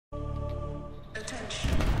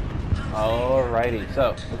Alrighty,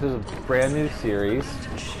 so this is a brand new series.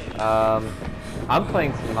 I'm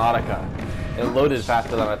playing Subnautica. It loaded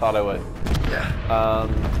faster than I thought it would.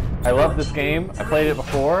 I love this game. I played it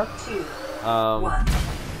before,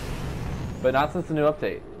 but not since the new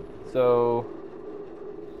update. So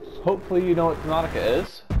hopefully you know what Subnautica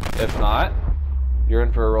is. If not, you're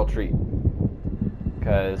in for a real treat,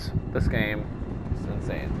 because this game is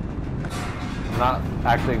insane. I'm not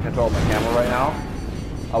actually in control of my camera right now.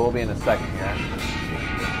 I will be in a second here.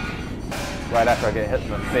 Right after I get hit in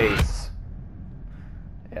the face.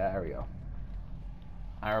 Yeah, there we go.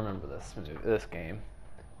 I remember this game.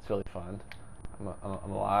 It's really fun.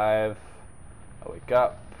 I'm alive. I wake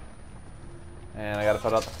up. And I gotta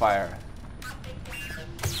put out the fire.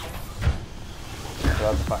 Put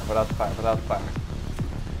out the fire, put out the fire, put out the fire.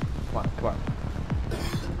 Come on, come on.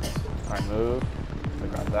 Alright, move. So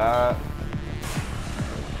grab that.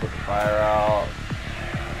 Put the fire out.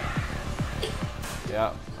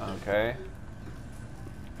 Yep, okay.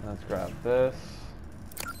 Let's grab this.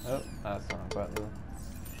 Oh, that's not a button.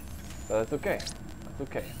 But that's okay. That's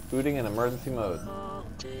okay. Booting in emergency mode.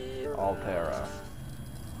 Altera.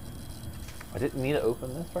 I didn't mean to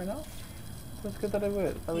open this right now. That's good that I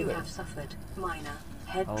would. You have suffered minor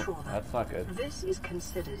head trauma. That's not good. This is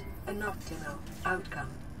considered an optimal outcome.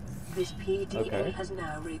 This PDA has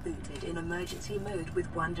now rebooted in emergency mode with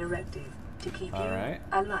one directive: to keep you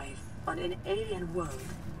alive on an alien world.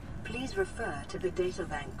 Please refer to the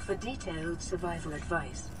databank for detailed survival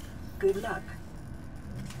advice. Good luck.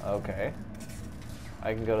 Okay.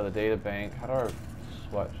 I can go to the databank. How do I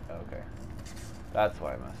switch? Okay. That's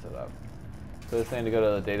why I messed it up. So it's saying to go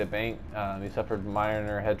to the databank. You suffered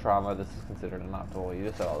minor head trauma. This is considered an optimal. You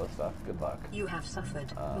just said all this stuff. Good luck. You have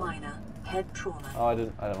suffered minor head trauma. Oh, I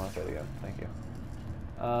didn't want to say it again. Thank you.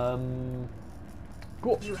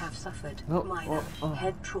 Cool. You have suffered minor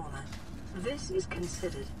head trauma. This is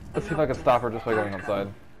considered. Let's see if I can stop her just by going outside.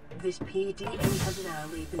 This PDA has now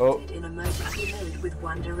rebooted in emergency mode with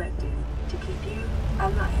one directive: to keep you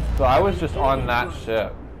alive. So I was just on that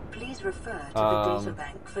ship. Please refer to the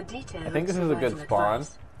databank for details. I think this is a good spawn.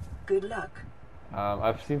 Good luck.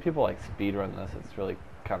 I've seen people like speedrun this. It's really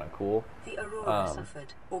kind of cool. The Aurora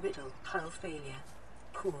suffered orbital hull failure.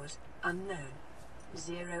 Cause unknown.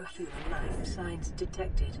 0 human life signs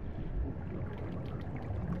detected.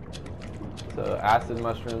 So acid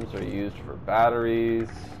mushrooms are used for batteries.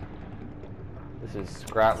 This is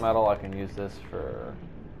scrap metal. I can use this for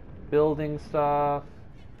building stuff.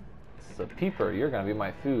 This is a peeper. You're gonna be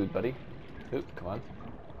my food, buddy. Oop, come on.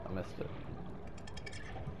 I missed it.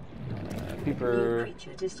 Peeper. New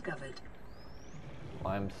creature discovered.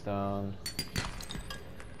 Limestone.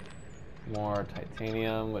 More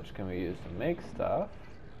titanium, which can be used to make stuff.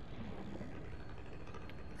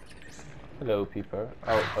 Hello, peeper.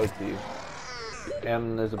 Oh, it's you.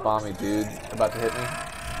 And there's a bomby dude about to hit me.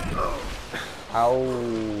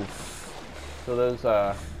 Ow. So there's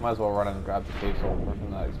might as well run and grab the cave sulfur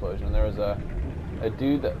from that explosion. And there was a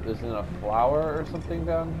dude that was in a flower or something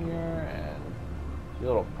down here, and a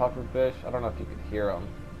little puffer fish. I don't know if you could hear him.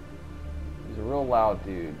 He's a real loud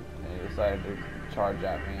dude, and he decided to charge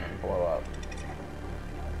at me and blow up.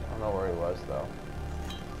 I don't know where he was though.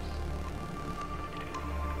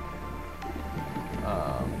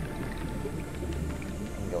 I'm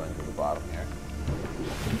going to the bottom here.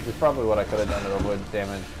 This is probably what I could have done to avoid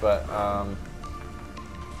damage, but I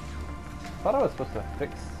thought I was supposed to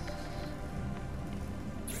fix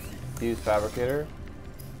fuse fabricator.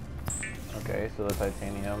 Okay, so the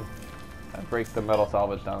titanium. I break the metal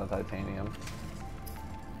salvage down to titanium.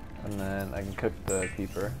 And then I can cook the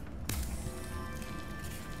peeper.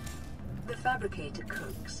 The fabricator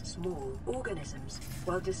cooks small organisms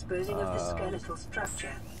while disposing of the skeletal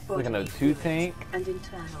structure, like an O2 tank, and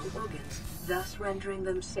internal organs, thus rendering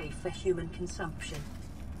them safe for human consumption.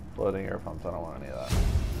 Floating air pumps, I don't want any of that.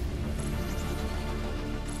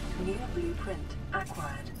 New blueprint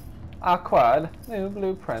acquired. Acquired. New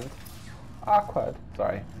blueprint. Acquired.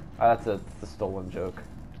 Sorry. That's a stolen joke.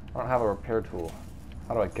 I don't have a repair tool.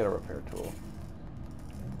 How do I get a repair tool?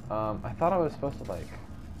 I thought I was supposed to like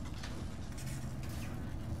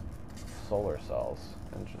solar cells.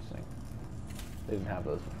 Interesting. They didn't have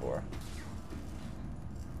those before.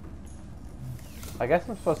 I guess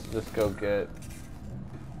I'm supposed to just go get...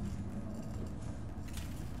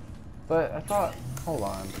 But I thought... Hold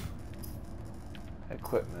on.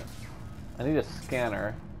 Equipment. I need a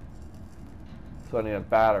scanner. So I need a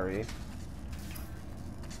battery.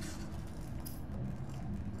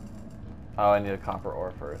 Oh, I need a copper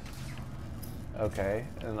ore first. Okay,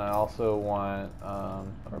 and I also want a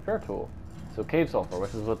repair tool. So cave sulfur,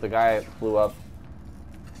 which is what the guy flew up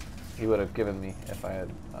he would have given me if I had.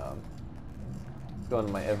 Let's go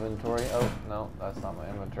into my inventory. Oh, no, that's not my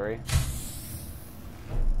inventory.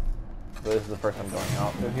 So this is the first time going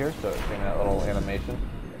out through here, so it's doing that little animation.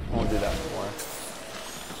 I won't do that anymore.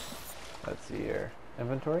 Let's see here.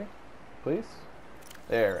 Inventory, please.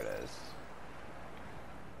 There it is.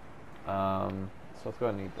 So let's go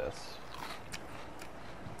ahead and eat this.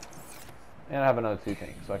 And I have another 2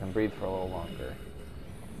 tanks, so I can breathe for a little longer.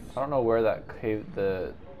 I don't know where that cave,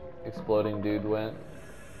 the exploding dude went.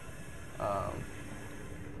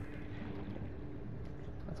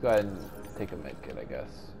 Let's go ahead and take a medkit, I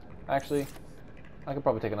guess. Actually, I could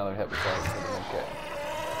probably take another hit before I take a medkit.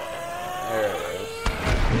 There it is.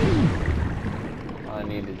 I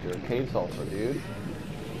needed your cave sulfur, dude.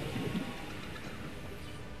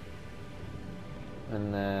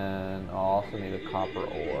 And then I'll also need a copper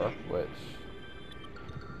ore, which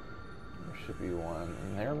there should be one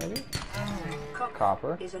in there, maybe?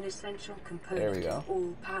 Copper is an essential component of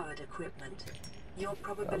all powered equipment. Your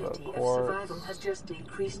probability of survival has just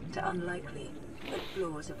increased to unlikely, but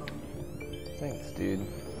plausible. Thanks, dude.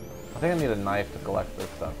 I think I need a knife to collect this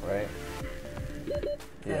stuff, right?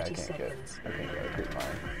 Yeah, I can't seconds. I can't get a creep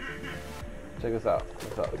mine. Check this out.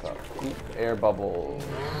 What's up? Keep air bubbles.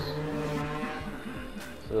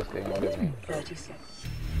 So this game will give me 30 seconds.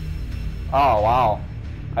 Oh wow.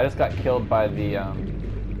 I just got killed by the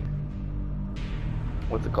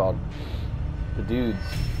what's it called? The dudes.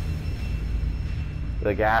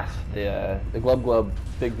 The glub glub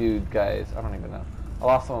big dude guys. I don't even know. I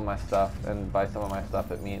lost some of my stuff, and by some of my stuff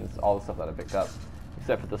it means all the stuff that I picked up,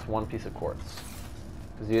 except for this one piece of quartz.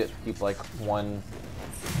 Because you get to keep like one,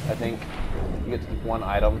 I think, you get to keep one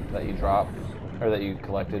item that you dropped, or that you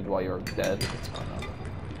collected while you were dead. I don't know.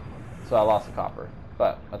 So I lost the copper,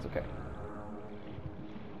 but that's okay.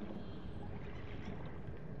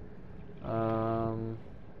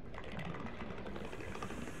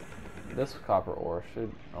 This copper ore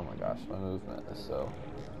should, oh my gosh, my movement is so,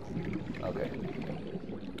 okay.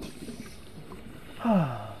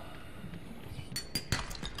 I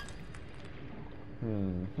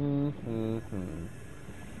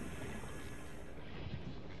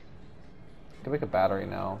can make a battery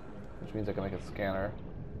now, which means I can make a scanner.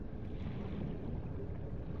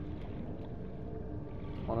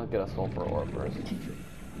 I want to get a sulfur ore first.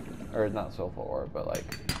 Or not sulfur ore, but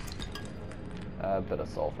like a bit of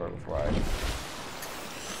sulfur before I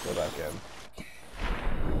go back in.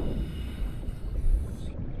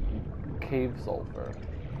 Cave sulfur,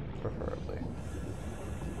 preferably.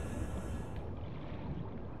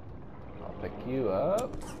 I'll pick you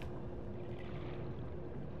up.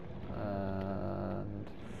 And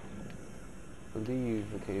I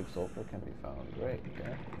believe the cave sulfur can be found right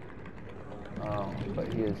there. Oh,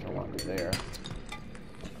 but he is no longer there.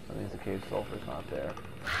 That means the cave sulfur's not there.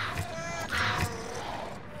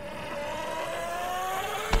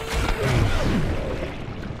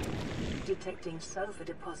 Detecting sulfur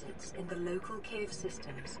deposits in the local cave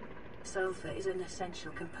systems. Sulfur is an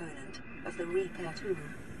essential component of the repair tool.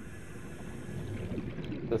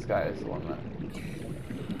 This guy is the one that...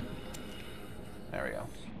 There we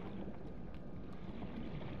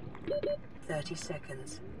go. 30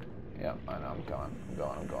 seconds. Yep, I know,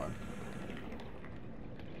 I'm going.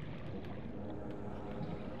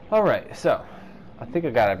 Alright, so I think I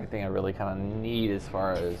got everything I really kind of need as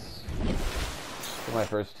far as for my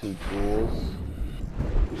first 2 tools.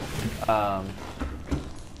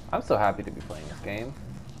 I'm so happy to be playing this game.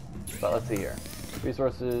 But let's see here.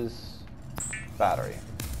 Resources, battery.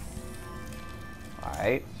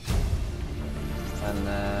 Alright. And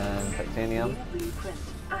then titanium. Blueprint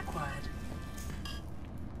acquired.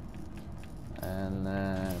 And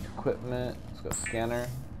then equipment. Let's go scanner.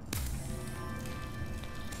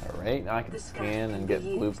 Alright, now I can scan and get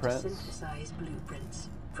blueprints.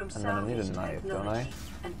 And then I need a knife, don't I?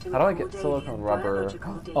 How do I get silicone rubber?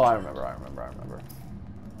 Oh, I remember.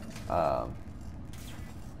 I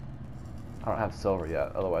don't have silver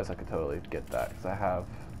yet, otherwise I could totally get that, because I have...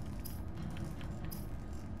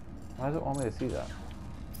 Why does it want me to see that?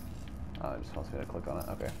 Oh, it just wants me to click on it,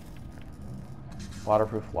 okay.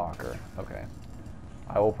 Waterproof locker, okay.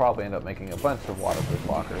 I will probably end up making a bunch of waterproof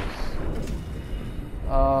lockers.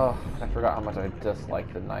 Oh, I forgot how much I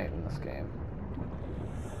dislike the night in this game.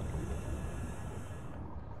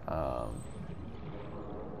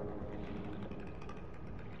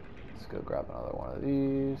 Let's go grab another one of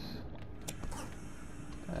these.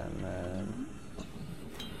 And then...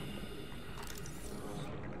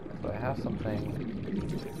 Do I have something?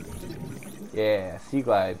 Yeah, sea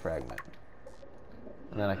glide fragment.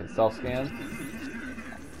 And then I can self-scan.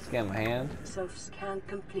 Scan my hand. Self-scan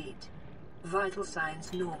complete. Vital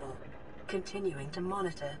signs normal. Continuing to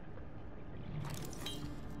monitor.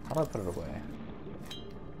 How do I put it away?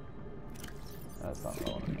 That's not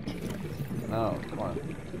relevant. No, come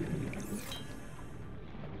on.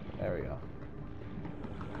 There we go.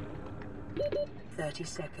 30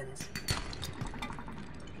 seconds.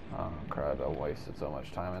 Oh crap, I wasted so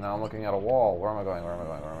much time and now I'm looking at a wall. Where am I going? Where am I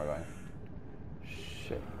going? Where am I going?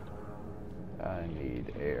 Shit. I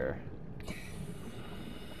need air.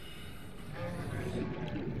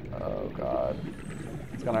 Oh god.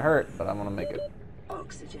 It's gonna hurt, but I'm gonna make it.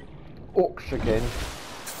 Oxygen. Oxygen.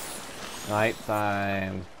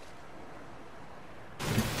 Nighttime.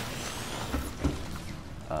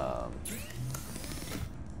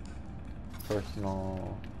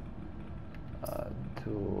 Personal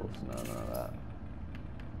tools. No, none of that.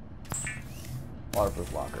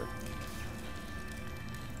 Waterproof locker.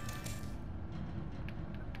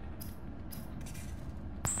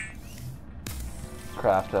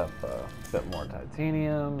 Craft up a bit more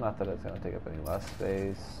titanium. Not that it's going to take up any less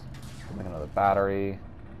space. Make another battery.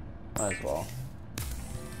 Might as well.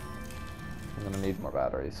 I'm going to need more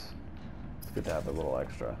batteries. It's good to have a little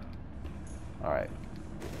extra. Alright.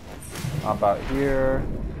 Hop out here.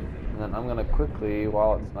 And then I'm going to quickly,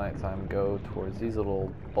 while it's nighttime, go towards these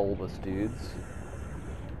little bulbous dudes.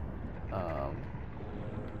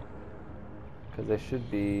 Because they should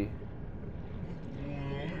be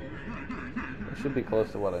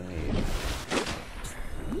close to what I need.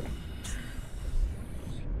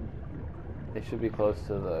 They should be close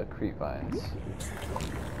to the creep vines.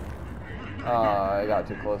 I got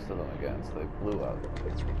too close to them again, so they blew up.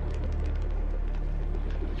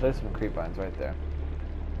 There's some creep vines right there.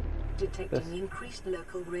 Detecting increased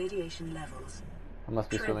local radiation levels. I must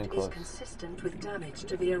be swimming close. Is consistent with damage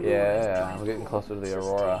to the Aurora's yeah, I'm getting closer to the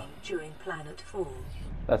Aurora. During planet fall.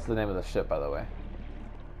 That's the name of the ship, by the way.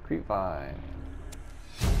 Creep vine.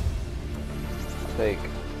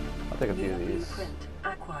 I'll take a few of these. Blueprint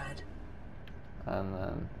acquired. And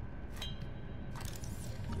then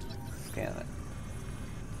scan it.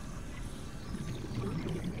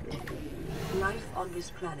 Life on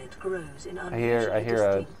this planet grows in I hear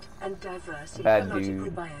distinct and diverse bad ecological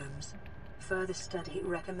dude. biomes. Further study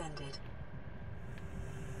recommended.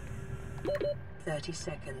 30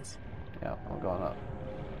 seconds. Yeah, I'm going up.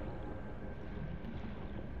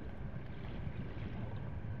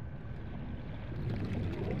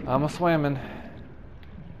 I'm a swimming.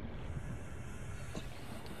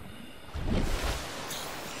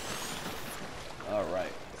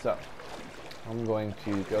 Alright, so I'm going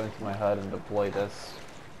to go into my HUD and deploy this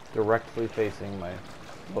directly facing my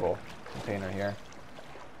little container here.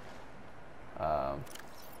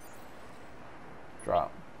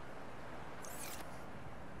 Drop.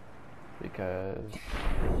 Because,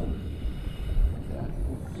 yeah,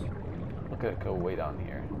 look at it go way down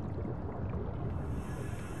here.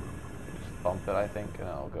 Just bump it, I think, and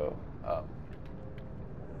it'll go up.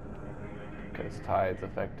 Because tides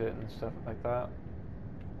affect it and stuff like that.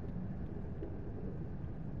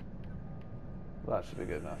 Well, that should be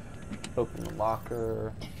good enough. Open the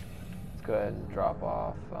locker. Let's go ahead and drop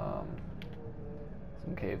off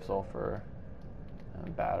some cave sulfur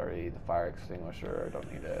and battery, the fire extinguisher. I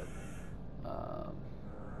don't need it.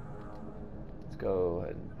 Let's go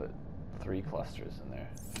ahead and put 3 clusters in there.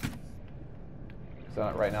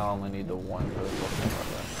 So right now I only need the 1 for the silicone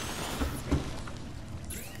rubber.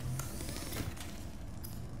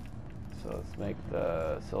 So let's make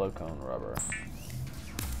the silicone rubber.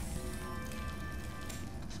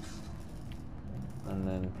 And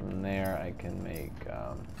then from there I can make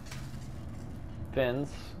fins,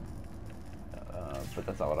 but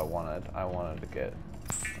that's not what I wanted. I wanted to get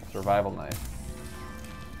a survival knife.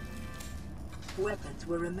 Weapons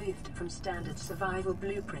were removed from standard survival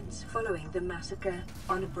blueprints following the massacre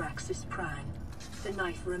on Abraxas Prime. The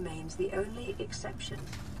knife remains the only exception.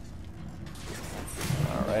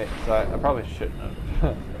 Alright, so I probably shouldn't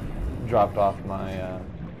have dropped off my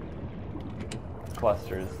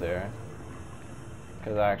clusters there.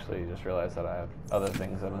 Because I actually just realized that I have other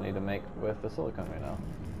things that I need to make with the silicone right now.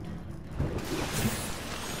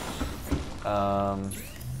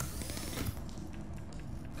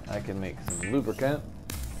 I can make some lubricant.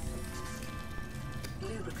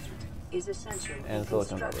 Lubricant is essential And in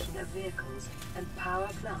silicone construction rubber. of vehicles and power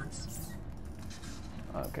plants.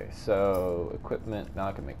 Okay, so equipment, now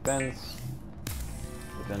I can make fins.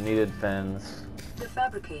 Which I needed fins. The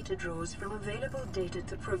fabricator draws from available data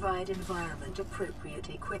to provide environment-appropriate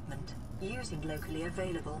equipment using locally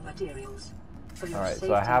available materials. Alright,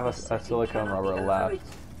 so I have a silicone rubber left.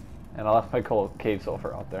 And I left my coal cave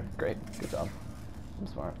sulfur out there. Great, good job. I'm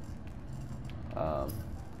smart.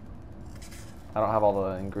 I don't have all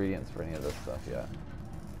the ingredients for any of this stuff yet.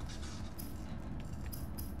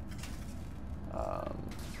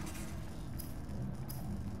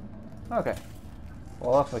 Okay.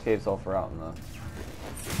 Well, I left my cave sulfur out in the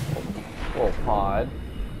little pod.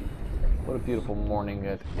 What a beautiful morning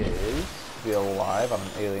it is to be alive on an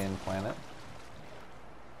alien planet.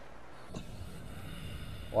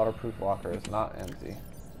 Waterproof locker is not empty.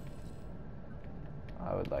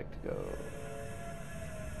 I would like to go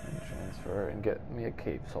and transfer and get me a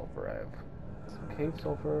cave sulfur. I have some cave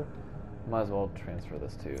sulfur. Might as well transfer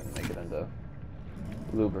this too and make it into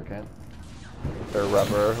lubricant or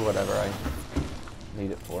rubber or whatever I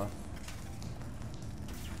need it for.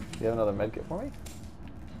 Do you have another medkit for me?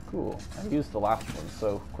 Cool. I used the last one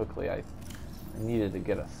so quickly I needed to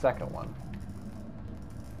get a second one.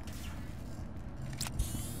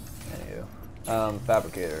 Anywho.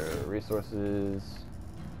 Fabricator. Resources.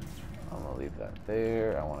 I'm going to leave that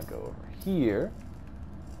there. I want to go over here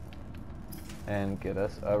and get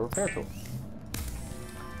us a repair tool.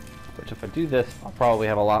 Which if I do this, I'll probably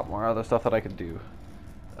have a lot more other stuff that I could do.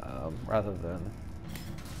 Rather than...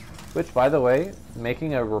 Which, by the way,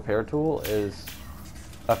 making a repair tool is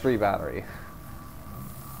a free battery.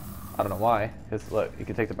 I don't know why, because look, you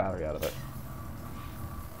can take the battery out of it.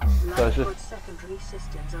 So it's just... secondary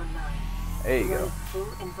systems online. There you go. Full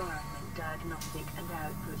environment diagnostic and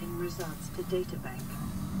outputting results to databank.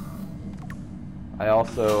 I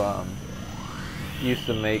also used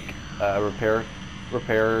to make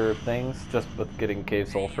repair things just with getting cave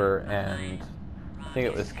sulfur and I think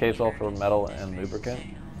it was cave sulfur, metal, and lubricant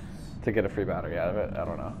to get a free battery out of it. I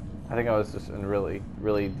don't know. I think I was just in really,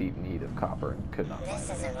 really deep need of copper and could not find it.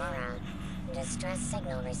 This is Aurora. Distress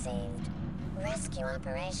signal received. Rescue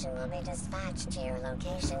operation will be dispatched to your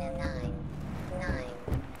location in 9.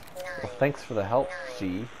 Well, thanks for the help, G.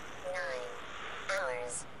 9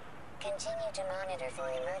 hours. Continue to monitor for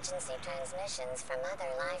emergency transmissions from other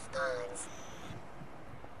life pods.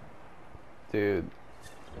 Dude,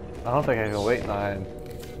 I don't think I can wait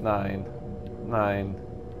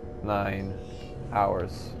 9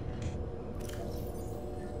 hours.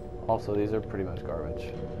 Also, these are pretty much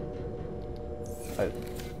garbage.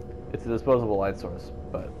 It's a disposable light source,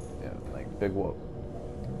 but you know, like big whoop.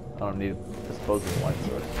 I don't need a disposable light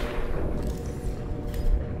source.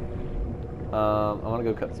 I'm gonna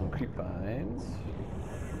go cut some creep vines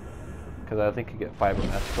because I think you get fiber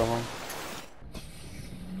mesh from them,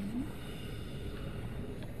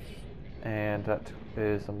 and that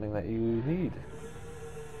is something that you need.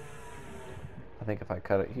 I think if I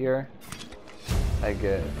cut it here, I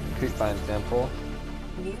get creep vine sample.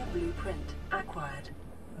 New blueprint acquired.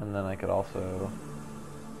 And then I could also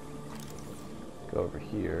go over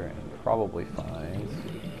here and probably find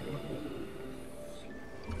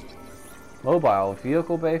mobile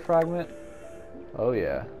vehicle bay fragment. Oh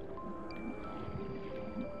yeah.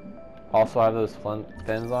 Also I have those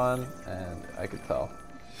fins on, and I could tell.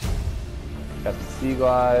 Got the sea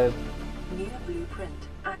glide. New blueprint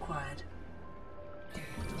acquired.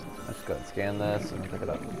 Let's go and scan this and pick it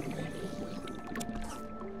up.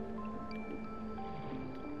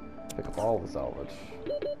 Pick up all the salvage.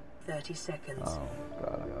 30 seconds. Oh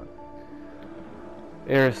god, I got it.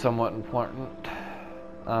 Air is somewhat important.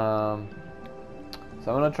 So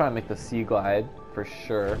I'm gonna try and make the sea glide for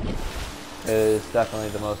sure. It is definitely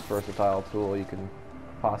the most versatile tool you can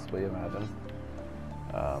possibly imagine.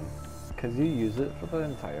 Because you use it for the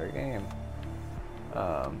entire game.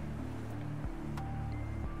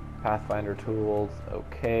 Pathfinder tools,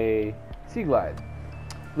 okay. Sea glide.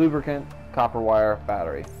 Lubricant, copper wire,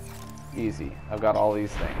 battery. Easy. I've got all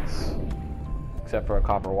these things. Except for a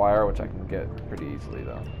copper wire, which I can get pretty easily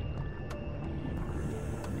though.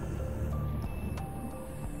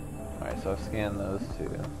 Alright, so I've scanned those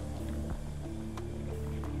two.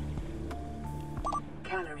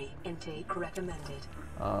 Calorie intake recommended.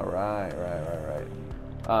 Alright, right.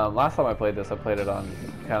 Last time I played this, I played it on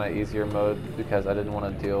kind of easier mode because I didn't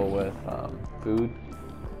want to deal with food.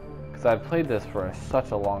 Because I played this for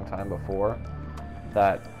such a long time before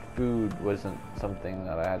that food wasn't something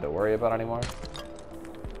that I had to worry about anymore.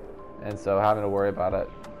 And so having to worry about it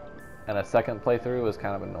in a second playthrough was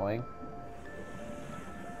kind of annoying.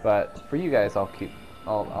 But for you guys, I'll keep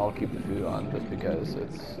the food on just because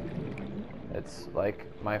it's like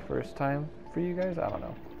my first time for you guys. I don't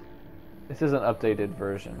know. This is an updated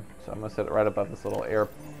version, so I'm gonna set it right above this little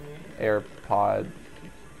AirPod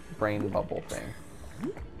brain bubble thing.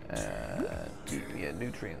 Keep me a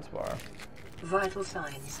nutrients bar. Vital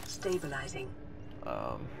signs stabilizing.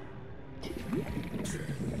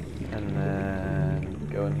 And then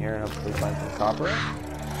go in here and hopefully find some copper.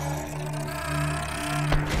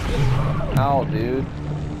 Ow, dude.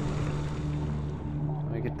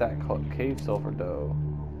 Let me get that cave silver dough.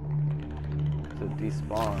 To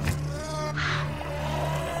despawn.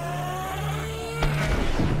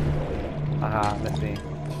 Aha, missed me.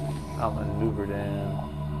 Outmaneuvered in.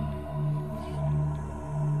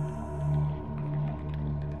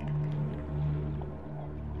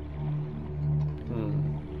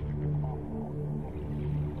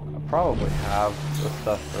 I probably have the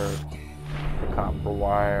stuff for copper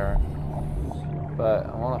wire, but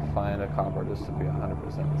I want to find a copper just to be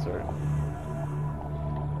 100% certain.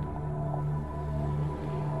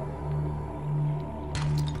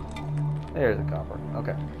 There's a copper.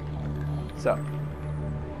 Okay. So,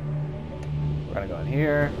 we're going to go in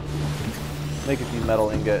here, make a few metal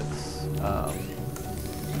ingots.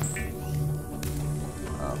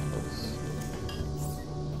 Oops.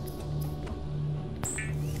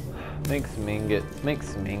 Make some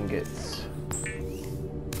ingots.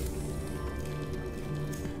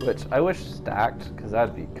 Which I wish stacked, because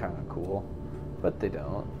that'd be kind of cool. But they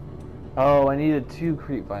don't. Oh, I needed 2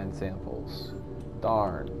 creepvine samples.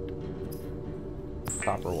 Darn.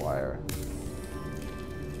 Copper wire.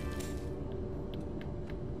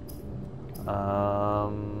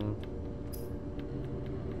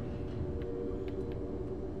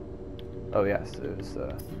 Oh yes, it was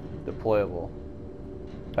a deployable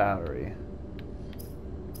battery.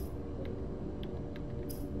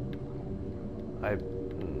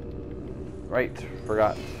 Right,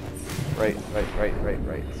 forgot. Right.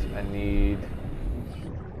 I need,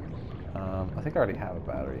 I think I already have a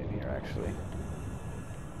battery in here actually.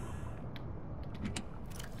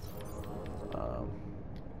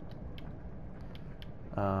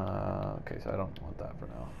 Okay, so I don't want that for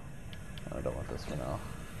now. I don't want this for now.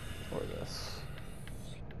 Or this.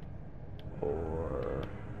 Or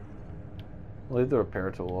I'll leave the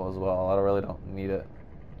repair tool as well. I really don't need it.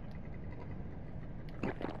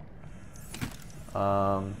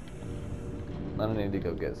 I'm gonna need to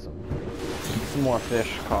go get some more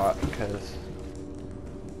fish caught because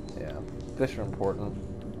yeah, fish are important.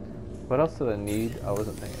 What else did I need? I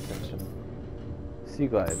wasn't paying attention. Sea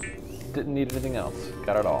glide. Didn't need anything else.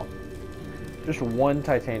 Got it all. Just 1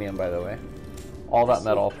 titanium, by the way. All that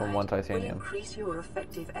metal from 1 titanium. Will increase your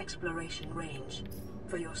effective exploration range.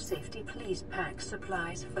 For your safety, please pack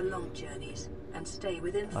supplies for long journeys and stay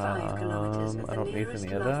within 5 kilometers of the nearest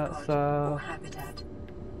life pod or habitat.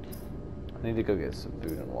 I need to go get some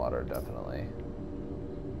food and water, definitely.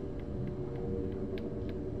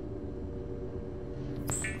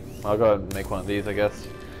 I'll go ahead and make one of these, I guess.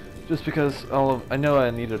 Just because I know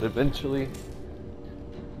I need it eventually.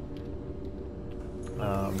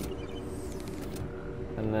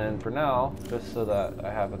 And then for now, just so that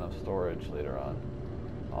I have enough storage later on,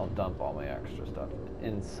 I'll dump all my extra stuff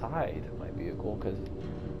inside my vehicle because,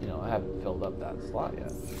 you know, I haven't filled up that slot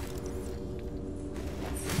yet.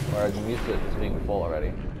 Whereas I'm used to it just being full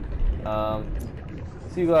already.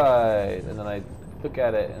 Sea glide, and then I look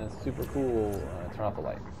at it and it's super cool. And I turn off the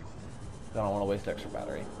light. I don't want to waste extra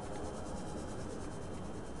battery.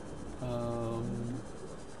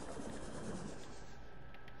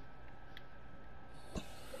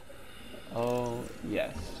 Oh,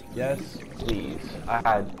 yes. Yes, please. I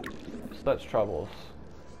had such troubles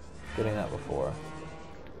getting that before.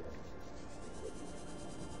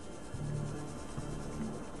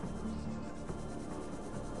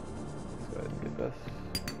 Let's go ahead and get this.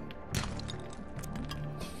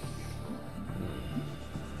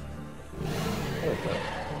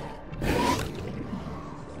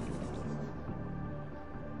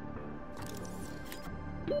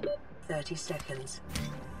 30 seconds.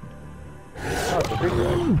 Oh, it's a creature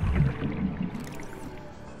egg.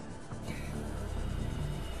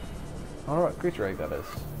 I wonder what creature egg that is.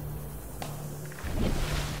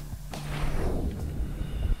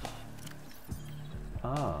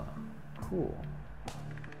 Ah, cool.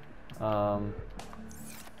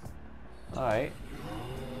 Alright.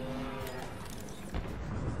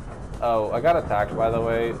 Oh, I got attacked, by the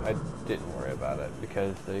way. I didn't worry about it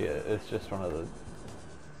because it's just one of the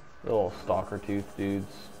little stalker tooth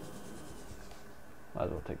dudes. Might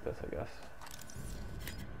as well take this, I guess.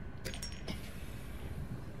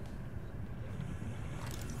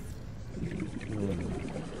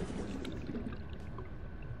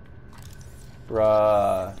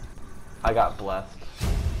 Bruh. I got blessed.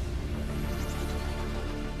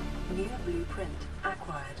 New blueprint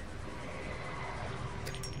acquired.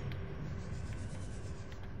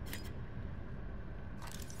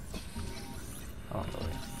 I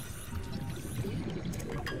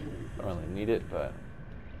don't really need it, but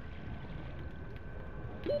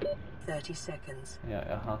 30 seconds.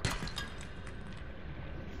 yeah,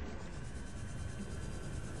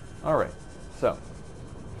 Alright, so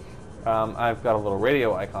I've got a little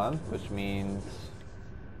radio icon, which means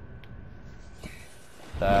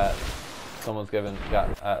that someone's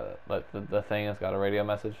the thing has got a radio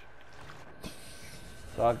message.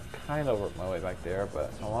 So I'll kind of work my way back there,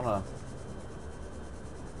 but I wanna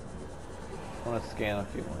scan a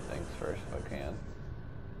few more things first if I can.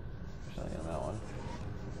 There's nothing on that one.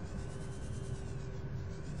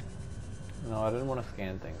 No, I didn't want to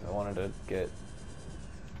scan things. I wanted to get,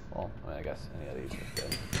 well, I guess any of these is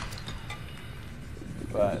good.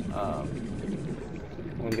 But I'm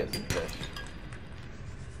gonna get some fish.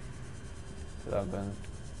 Because I've been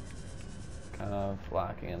kind of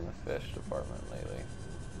lacking in the fish department lately.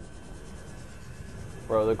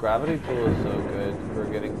 Bro, the gravity tool is so good for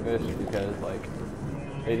getting fish because, like,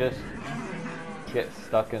 they just get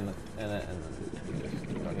stuck in it and you just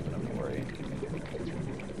don't even have to worry.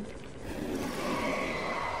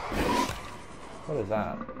 What is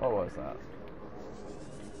that? What was that?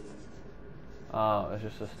 Oh, it's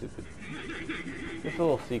just a stupid, just a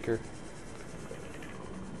little seeker.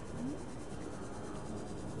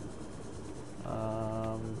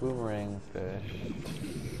 Boomerang fish.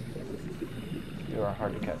 You are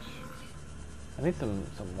hard to catch. I need some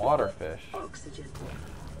water fish. Oxygen.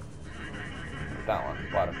 That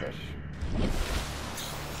one, water fish.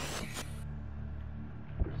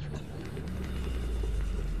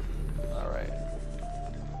 Alright.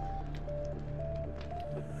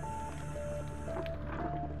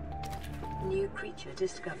 New creature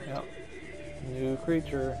discovered. Yep. New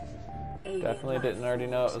creature. Alien Definitely life didn't already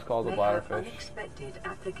know it was called a may bladder have fish. Unexpected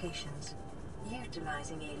applications.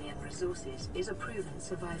 Utilizing alien resources is a proven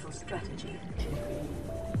survival strategy.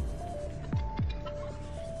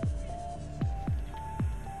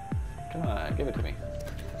 Come on, give it to me.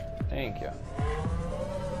 Thank you.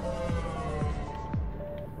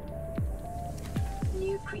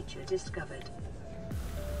 New creature discovered.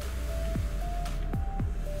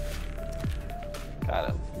 Got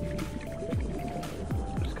him.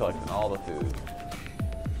 Just collecting all the food.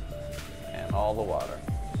 And all the water.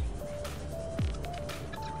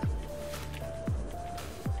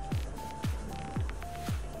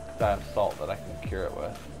 I have salt that I can cure it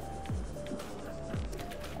with.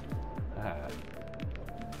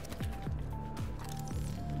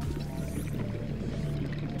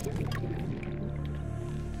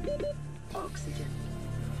 Oxygen.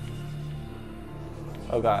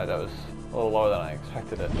 Oh god, that was a little lower than I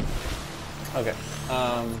expected it. Okay.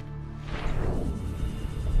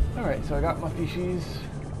 Alright, so I got my fishies.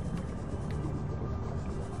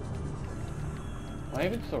 Am I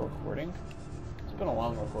even still recording? It's been a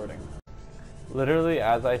long recording. Literally,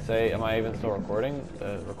 as I say, am I even still recording?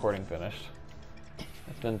 The recording finished.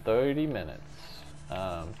 It's been 30 minutes.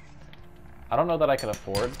 I don't know that I can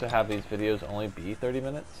afford to have these videos only be 30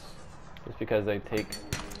 minutes. Just because they take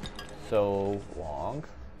so long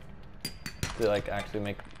to like actually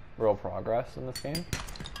make real progress in this game.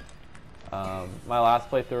 My last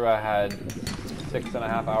playthrough I had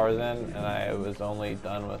 6.5 hours in, and I was only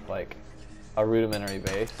done with like a rudimentary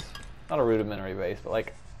base. Not a rudimentary base, but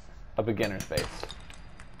like a beginner's base.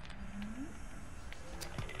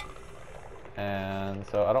 And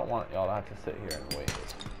so I don't want y'all to have to sit here and wait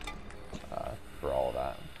for all of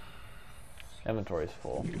that. Inventory's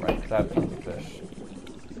full, right? Because I have tons of fish.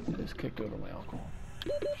 I just kicked over my alcohol.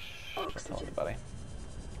 Don't tell anybody.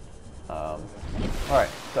 Alright,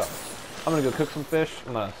 so I'm gonna go cook some fish.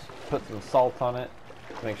 I'm gonna put some salt on it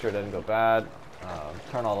to make sure it doesn't go bad.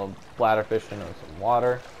 Turn all the bladderfish into some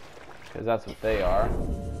water, because that's what they are.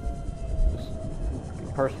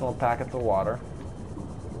 Just personal packets of water.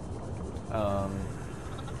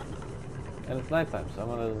 And it's nighttime, so I'm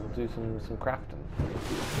gonna do some crafting.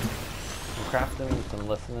 Some crafting, some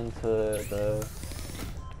listening to the.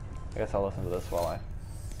 I guess I'll listen to this while I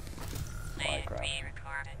craft.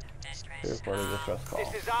 Pre-recorded distress call.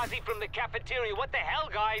 This is Ozzy from the cafeteria. What the hell,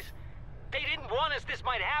 guys? They didn't warn us this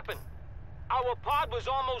might happen. Our pod was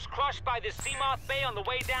almost crushed by this Seamoth Bay on the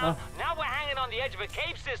way down. Oh. Now we're hanging on the edge of a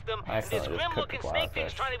cave system, and this grim-looking snake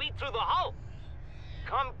thing's trying to eat through the hull.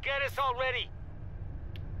 Come get us already.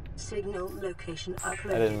 Signal location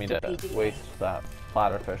uploaded. I didn't mean to PDA. waste that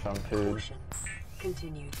bladderfish on food. Caution.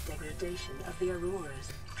 Continued degradation of the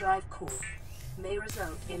Aurora's drive core may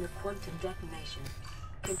result in a quantum detonation.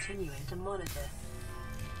 Continuing to monitor.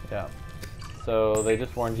 Yeah. So they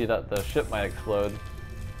just warned you that the ship might explode.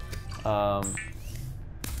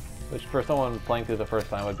 Which for someone playing through the first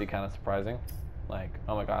time would be kind of surprising. Like,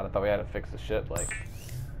 oh my god, I thought we had to fix the ship. Like,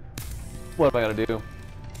 what am I gonna do?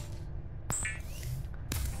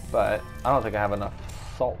 But I don't think I have enough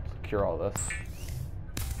salt to cure all this.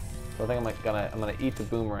 So I think I'm gonna eat the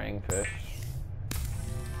boomerang fish.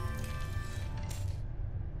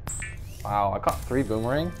 Wow, I caught 3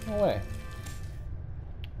 boomerang? No way.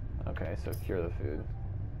 Okay, so cure the food.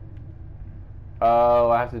 Oh,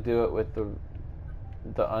 I have to do it with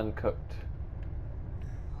the uncooked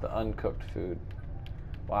food.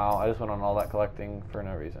 Wow, I just went on all that collecting for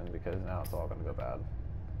no reason because now it's all gonna go bad.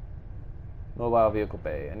 Mobile vehicle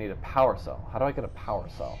bay. I need a power cell. How do I get a power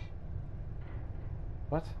cell?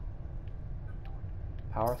 What?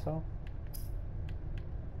 Power cell?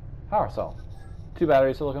 Power cell. 2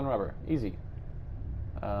 batteries, silicone rubber. Easy.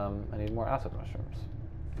 I need more acid mushrooms.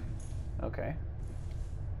 Okay.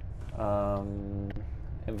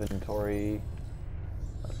 Inventory.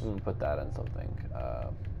 I'm gonna put that in something.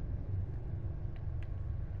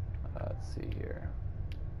 Let's see here.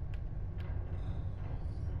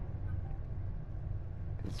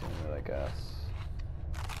 Consume it, I guess.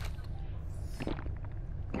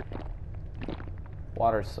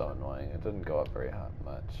 Water's so annoying. It doesn't go up very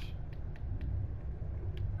much.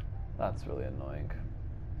 That's really annoying.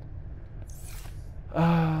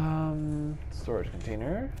 Storage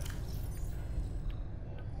container.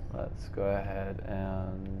 Let's go ahead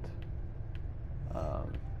and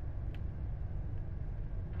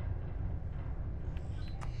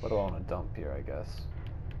what do I want to dump here, I guess?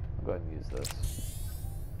 I'll go ahead and use this.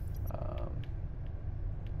 I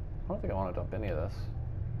don't think I want to dump any of this.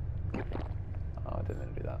 Oh, I didn't mean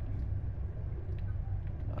to do that.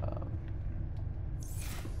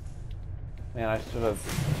 Man, I should have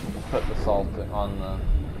put the salt on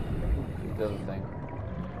the other thing.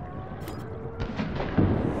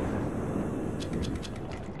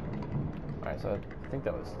 Alright, so I think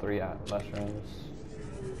that was 3 mushrooms.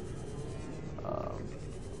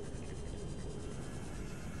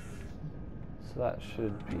 So that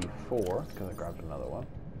should be 4, because I grabbed another one.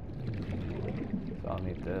 So I'll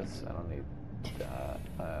need this, I don't need that.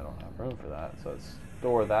 I don't have room for that, so let's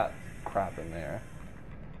store that crap in there.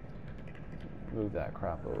 Move that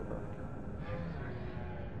crap over.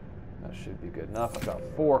 That should be good enough. I've got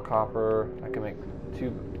 4 copper. I can make 2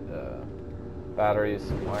 batteries,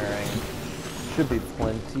 some wiring. Should be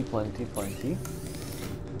plenty, plenty, plenty.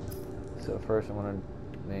 So first I'm going to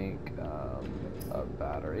make a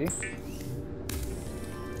battery.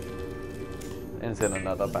 And then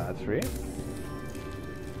another battery.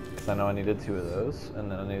 Because I know I needed 2 of those. And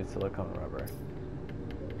then I needed silicone rubber.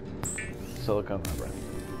 Silicone rubber.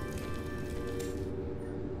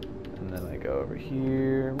 And then I go over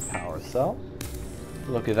here, power cell.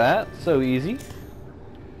 Look at that, so easy.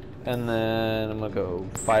 And then I'm gonna go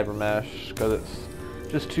fiber mesh because it's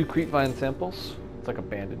just 2 creepvine samples. It's like a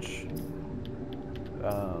bandage.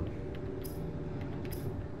 So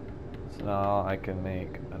now I can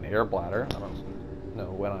make an air bladder. I don't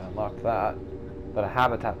know when I unlocked that, but a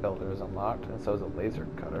habitat builder is unlocked, and so is a laser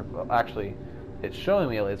cutter. Well, actually, it's showing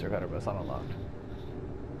me a laser cutter, but it's not unlocked.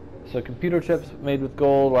 So computer chips made with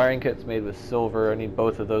gold, wiring kits made with silver. I need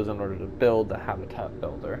both of those in order to build the habitat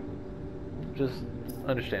builder, which is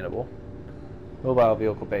understandable. Mobile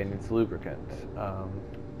vehicle bay needs lubricant. I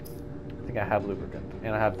think I have lubricant,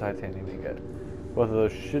 and I have titanium ingot. Both of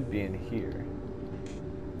those should be in here.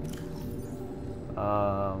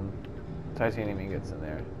 Titanium ingot's in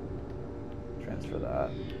there. Transfer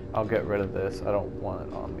that. I'll get rid of this. I don't want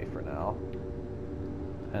it on me for now.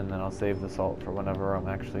 And then I'll save the salt for whenever I'm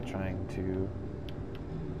actually trying to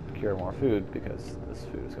cure more food, because this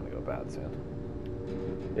food is going to go bad soon.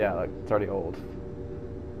 Yeah, like, it's already old.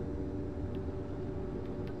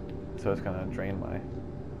 So it's going to drain my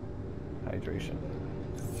hydration.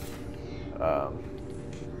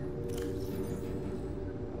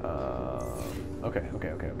 Okay.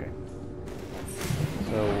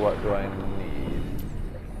 So what do I need?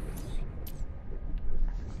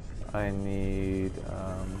 I need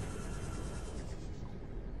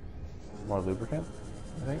more lubricant,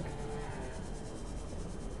 I think.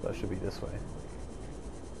 That should be this way.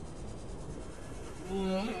 Go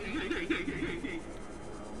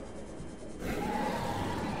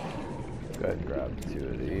ahead and grab 2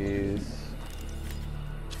 of these.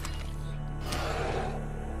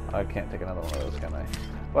 I can't take another one of those, can I?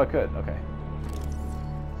 Well, I could, okay.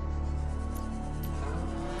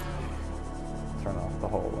 Turn off the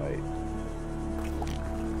whole light.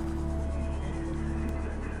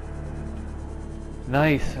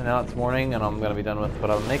 Nice, and now it's morning and I'm going to be done with what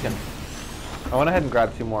I'm making. I went ahead and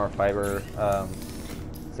grabbed 2 more fiber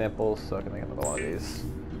samples so I can make another one of these.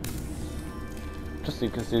 Just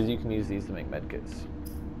because you can use these to make medkits.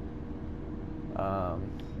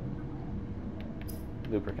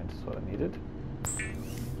 Lubricant is what I needed.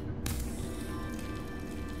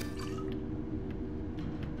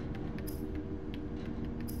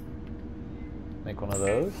 Make one of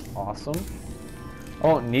those. Awesome. I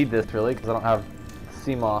won't need this really because I don't have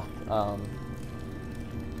Seamoth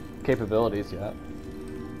capabilities yet.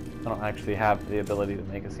 I don't actually have the ability to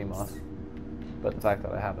make a Seamoth, but the fact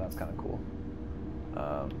that I have that's kind of cool.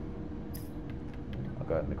 I'll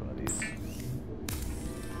go ahead and make one of these.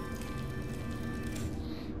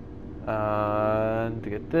 And to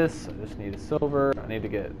get this, I just need a silver. I need to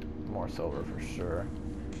get more silver for sure,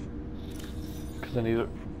 because I need it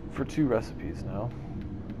for 2 recipes now.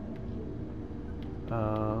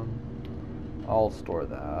 I'll store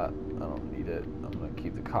that. I don't need it. I'm going to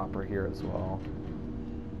keep the copper here as well.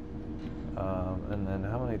 And then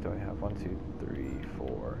how many do I have? 1, 2, 3,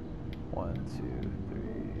 4. 1, 2,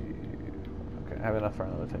 3. Okay, I have enough for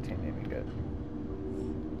another titanium ingot,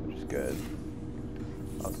 which is good.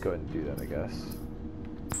 I'll just go ahead and do that, I guess.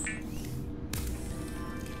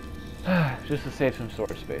 Just to save some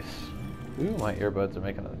storage space. Ooh, my earbuds are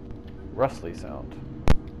making a rustly sound.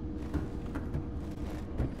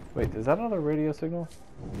 Wait, is that another radio signal?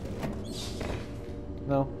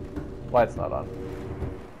 No? Light's not on.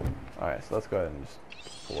 Alright, so let's go ahead and just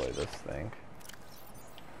deploy this thing.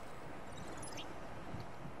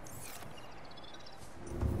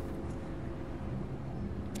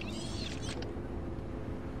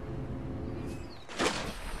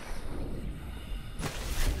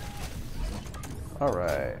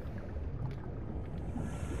 Alright.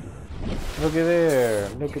 Look at there!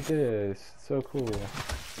 Look at this! So cool.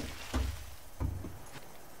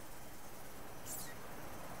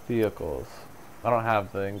 Vehicles. I don't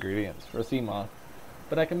have the ingredients for a Seamoth,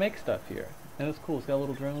 but I can make stuff here. And it's cool, it's got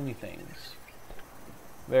little droney things.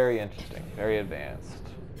 Very interesting, very advanced.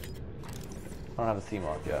 I don't have a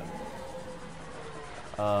Seamoth yet.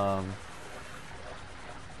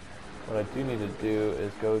 What I do need to do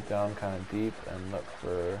is go down kind of deep and look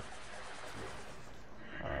for,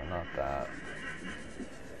 not that.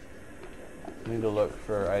 I need to look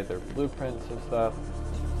for either blueprints of stuff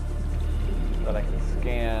that I can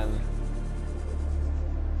scan,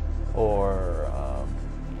 or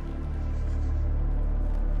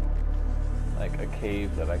like a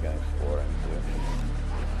cave that I can explore into.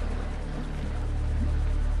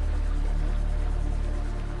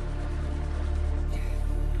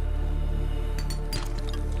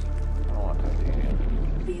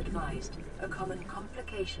 Be advised, a common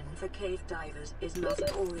complication for cave divers is muscle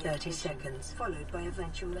orientation. 30 seconds, followed by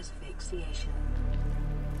eventual asphyxiation.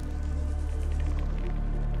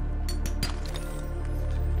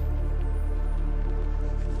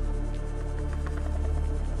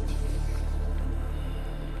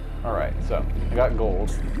 Alright, so I got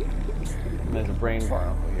gold. And there's a brain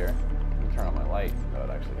barnacle here. Let me turn on my light, that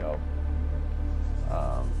would actually help.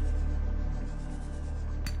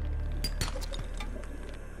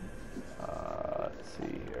 Let's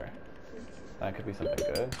see here. That could be something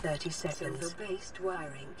good. 30 seconds. Silver-based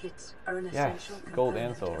wiring kits are an Yes, essential gold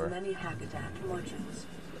and component silver. of many habitat modules.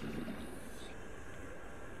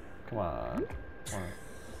 Come on. Come on.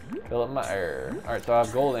 Fill up my air. Alright, so I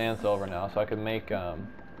have gold and silver now, so I can make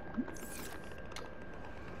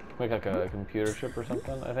like a computer chip or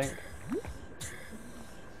something, I think.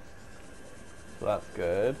 So that's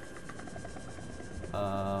good.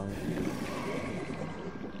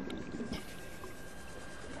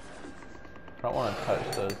 I don't want to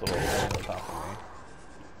touch those little things on top of me,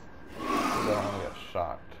 because I don't want to get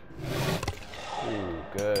shocked. Ooh,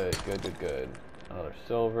 good, good, good, good. Another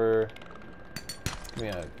silver. Give me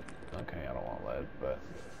a... Okay, I don't want lead, but...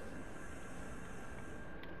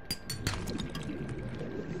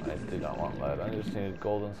 I did not want lead. I just needed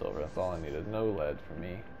gold and silver. That's all I needed. No lead for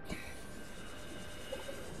me.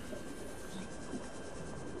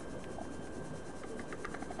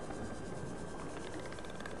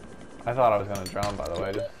 I thought I was going to drown, by the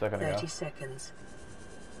way, just a second ago. 30 seconds.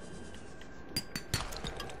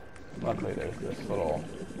 Luckily, there's this little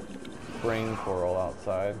brain coral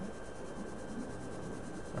outside.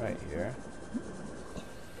 Right here.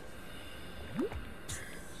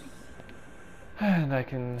 And I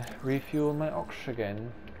can refuel my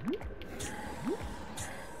oxygen.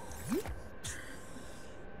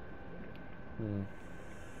 A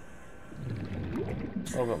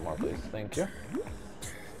little bit more, please. Thank you.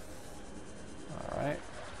 Alright.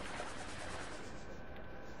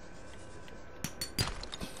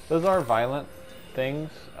 Those are violent things.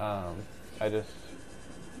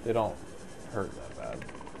 They don't hurt that bad.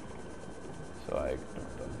 So I ignore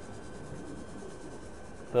them.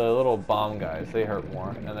 The little bomb guys, they hurt more,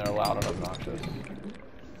 and they're loud and obnoxious.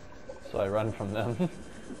 So I run from them.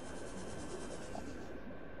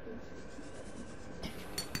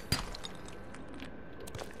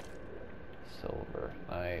 Silver.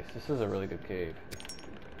 silver. Nice. This is a really good cave.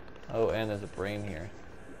 Oh, and there's a brain here.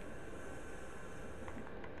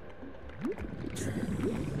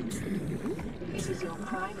 It is your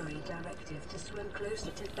primary directive to swim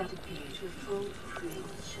closer to that appears with full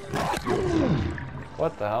range.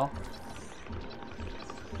 What the hell?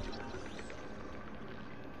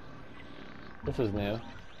 This is new.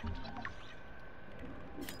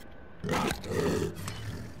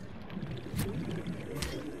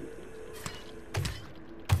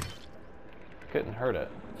 Couldn't hurt it.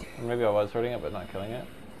 Or maybe I was hurting it but not killing it.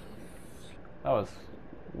 That was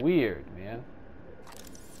weird, man.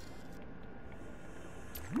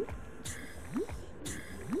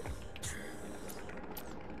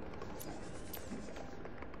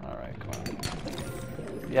 Alright, come on.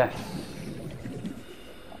 Yes!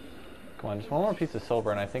 Come on, just one more piece of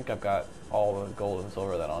silver and I think I've got all the gold and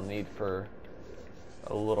silver that I'll need for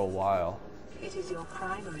a little while. It is your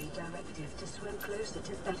primary directive to swim closer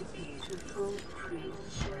to that appears with full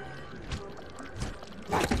range.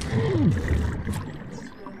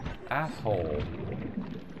 Asshole.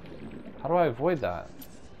 How do I avoid that?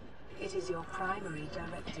 It is your primary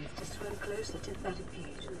directive to swim closer to that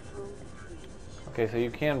appears with full range. Okay, so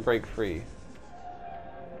you can break free.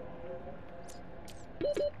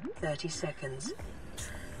 30 seconds.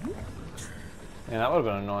 Yeah, that would have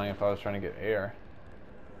been annoying if I was trying to get air.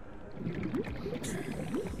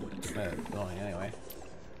 It's annoying anyway.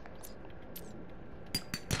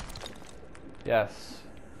 Yes.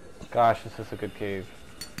 Gosh, this is a good cave.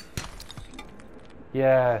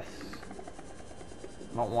 Yes.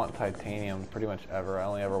 I don't want titanium pretty much ever. I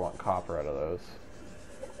only ever want copper out of those.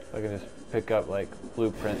 So I can just pick up like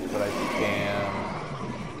blueprints that I scan.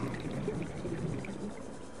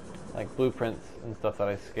 Like blueprints and stuff that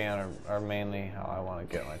I scan are mainly how I want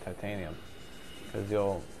to get my titanium. Because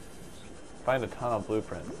you'll find a ton of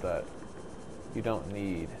blueprints that you don't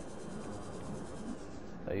need.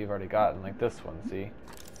 That you've already gotten, like this one, see?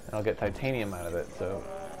 And I'll get titanium out of it, so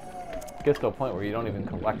it gets to a point where you don't even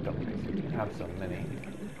collect them because you have so many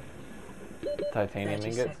titanium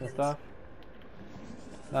ingots and stuff.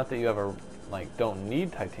 Not that you ever, like, don't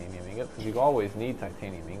need titanium ingots, because you always need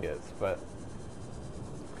titanium ingots, but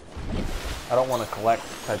I don't want to collect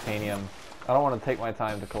titanium. I don't want to take my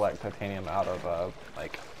time to collect titanium out of a,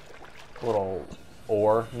 like, little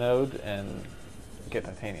ore node and get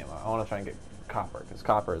titanium. I want to try and get copper, because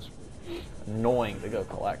copper is annoying to go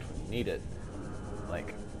collect when you need it.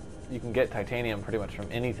 Like, you can get titanium pretty much from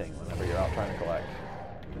anything whenever you're out trying to collect.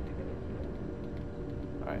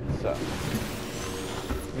 Alright, so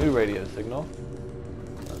new radio signal.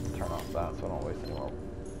 Let's turn off that so I don't waste any more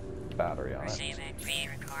battery on it. Receiving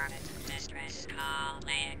pre-recorded distress call,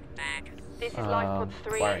 laying back. This is Lifepod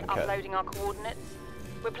 3, wiring cut. uploading our coordinates.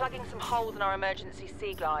 We're plugging some holes in our emergency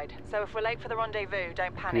sea glide, so if we're late for the rendezvous,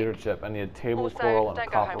 don't panic. Computer chip. I need a table Also, coral and a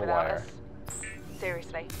don't go home copper without wire. us.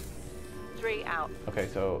 Seriously. 3 out. Okay,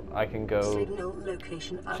 so I can go Signal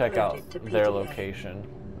location check out uploaded to their PDA. location,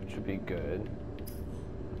 which would be good.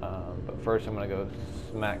 But first I'm going to go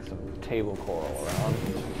smack some table coral around,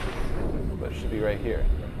 but it should be right here.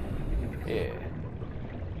 Yeah.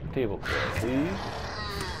 Table coral, please.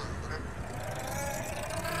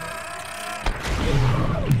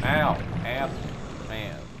 Ow! Ass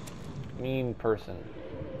man. Mean person.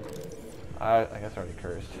 I guess I already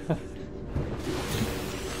cursed.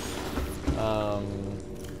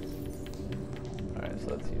 Alright, so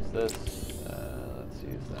let's use this. Let's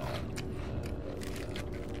use that.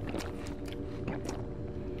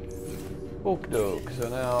 Okie doke. So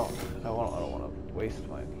now I don't want to waste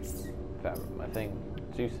my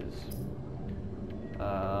juices.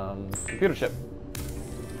 Computer chip.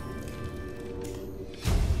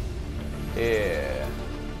 Yeah.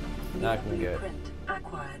 Now I can get.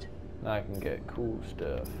 Acquired. Now I can get cool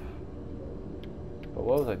stuff. But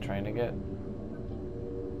what was I trying to get?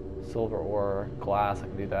 Silver ore, glass, I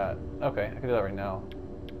can do that. Okay, I can do that right now.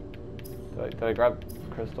 Did I grab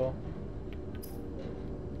crystal?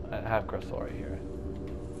 I have crystal right here.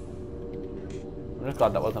 I'm just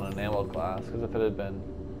glad that wasn't an enameled glass, because if it had been...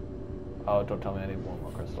 Oh, don't tell me I need one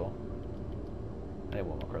more crystal. I need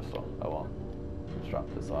one more crystal. Oh well. Let's drop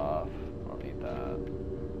this off. I don't need that.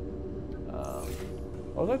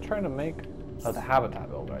 What was I trying to make? Oh, the habitat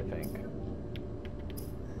builder, I think.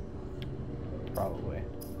 Probably.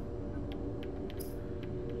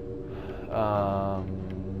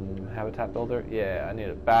 Habitat builder? Yeah, I need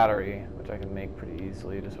a battery, which I can make pretty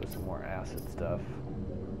easily just with some more acid stuff.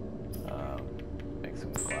 Make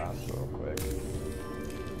some glass real quick.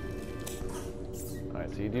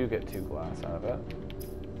 Alright, so you do get 2 glass out of it.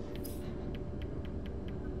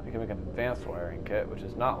 I I can make an advanced wiring kit, which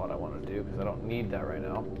is not what I want to do because I don't need that right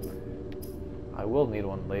now. I will need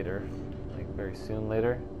one later, like very soon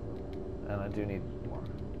later, and I do need more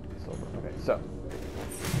silver. Okay, so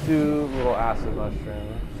 2 little acid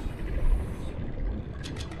mushrooms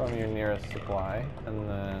from your nearest supply, and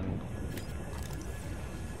then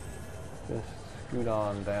just scoot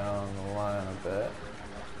on down the line a bit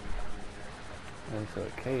into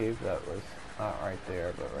a cave that was not right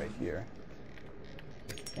there, but right here.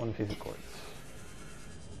 1 piece of quartz.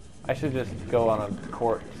 I should just go on a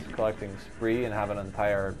quartz collecting spree and have an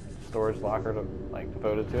entire storage locker to like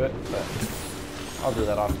devoted to it, but I'll do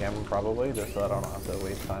that off camera probably, just so I don't have to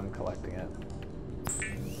waste time collecting it.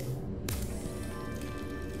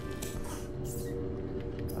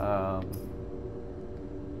 I'll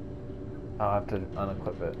have to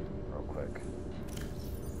unequip it real quick.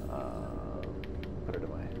 Put it in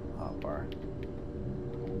my hotbar.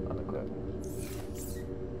 Unequip.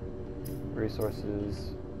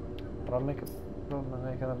 Resources. What am I making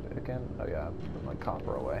again? Oh yeah, put my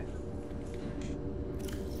copper away.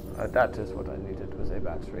 That is what I needed, was a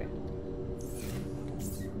battery.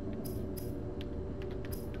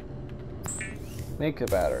 Make a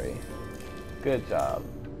battery. Good job.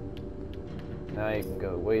 Now you can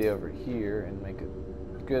go way over here and make a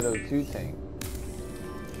good O2 tank.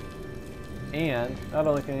 And not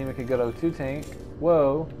only can you make a good O2 tank,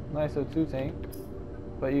 whoa, nice O2 tank,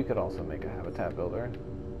 but you could also make a habitat builder.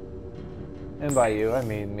 And by you, I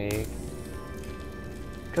mean me.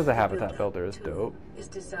 Because a habitat builder is dope. Is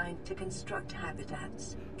designed to construct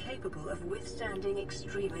habitats capable of withstanding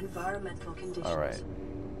extreme environmental conditions. Alright.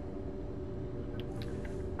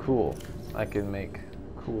 Cool. I can make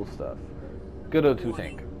cool stuff. Good O2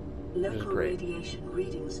 tank. Which is Local great. radiation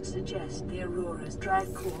readings suggest the Aurora's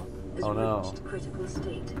drive core has reached critical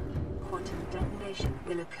state. Quantum detonation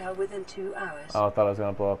will occur within 2 hours. Oh, I thought it was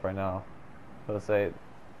going to blow up right now. I was going to say,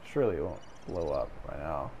 surely it won't blow up right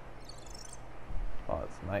now. Oh,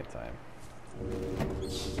 it's nighttime.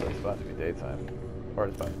 So it's about to be daytime. Or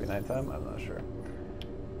it's about to be nighttime? I'm not sure.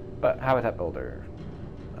 But habitat builder.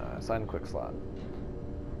 Assign quick slot.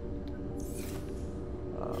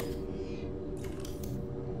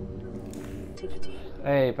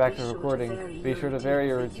 Hey, back to recording. Be sure to vary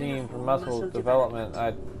your routine for muscle development.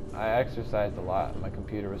 I exercised a lot. My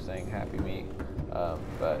computer was saying happy me.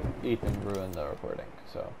 But Ethan ruined the recording.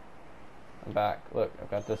 So I'm back. Look,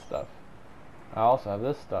 I've got this stuff. I also have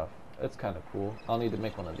this stuff. It's kind of cool. I'll need to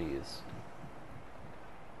make one of these.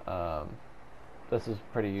 This is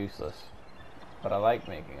pretty useless, but I like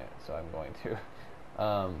making it, so I'm going to.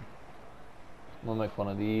 I'm gonna make one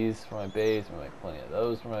of these for my base. I'm gonna make plenty of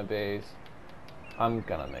those for my base. I'm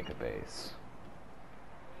gonna make a base.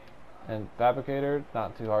 And fabricator,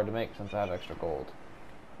 not too hard to make since I have extra gold.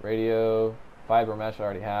 Radio, fiber mesh I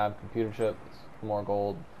already have. Computer chips, more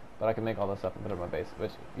gold. But I can make all this stuff and put it in my base,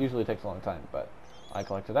 which usually takes a long time, but I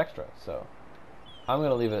collected extra, so I'm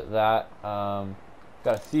going to leave it at that. Got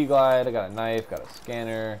a sea glide, I got a knife, got a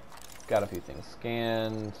scanner, got a few things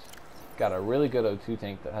scanned, got a really good O2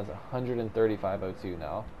 tank that has 135 O2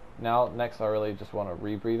 now. Now, next I really just want a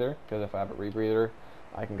rebreather, because if I have a rebreather,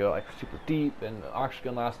 I can go like super deep and the oxygen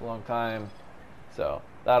can last a long time, so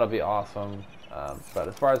that'll be awesome. But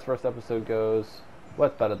as far as first episode goes,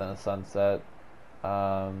 what's better than a sunset?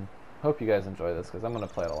 Hope you guys enjoy this because I'm going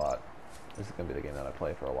to play it a lot. This is going to be the game that I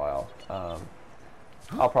play for a while.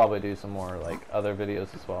 I'll probably do some more like other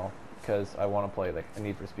videos as well because I want to play like a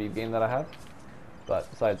Need for Speed game that I have. But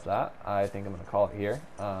besides that, I think I'm going to call it here.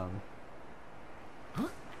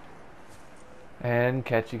 And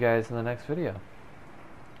catch you guys in the next video.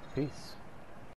 Peace.